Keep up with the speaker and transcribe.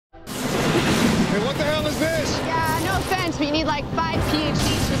this. Yeah, no offense, but you need like 5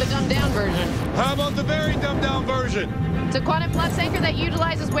 PhDs for the dumbed-down version. How about the very dumbed-down version? It's a quantum flux anchor that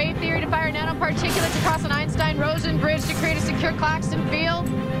utilizes wave theory to fire nanoparticulates across an Einstein-Rosen bridge to create a secure Claxton field.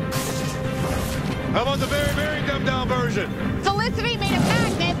 How about the very, very dumbed-down version? Felicity made a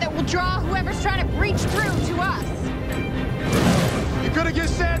magnet that will draw whoever's trying to breach through to us. You could have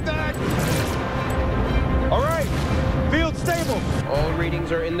just said that. All right, field stable. All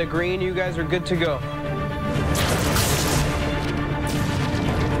readings are in the green. You guys are good to go.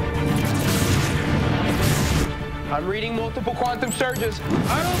 I'm reading multiple quantum surges.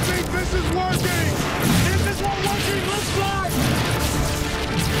 I don't think this is working. Is this one working? Let's fly.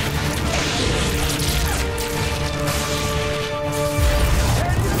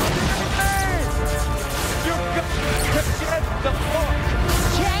 You got to get the book.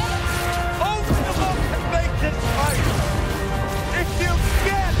 Jay? Open the book and make this right. If you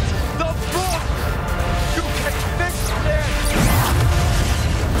get the book, you can fix this.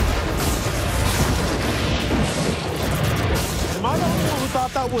 Am I the only one who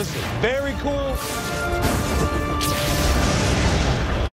thought that was very cool?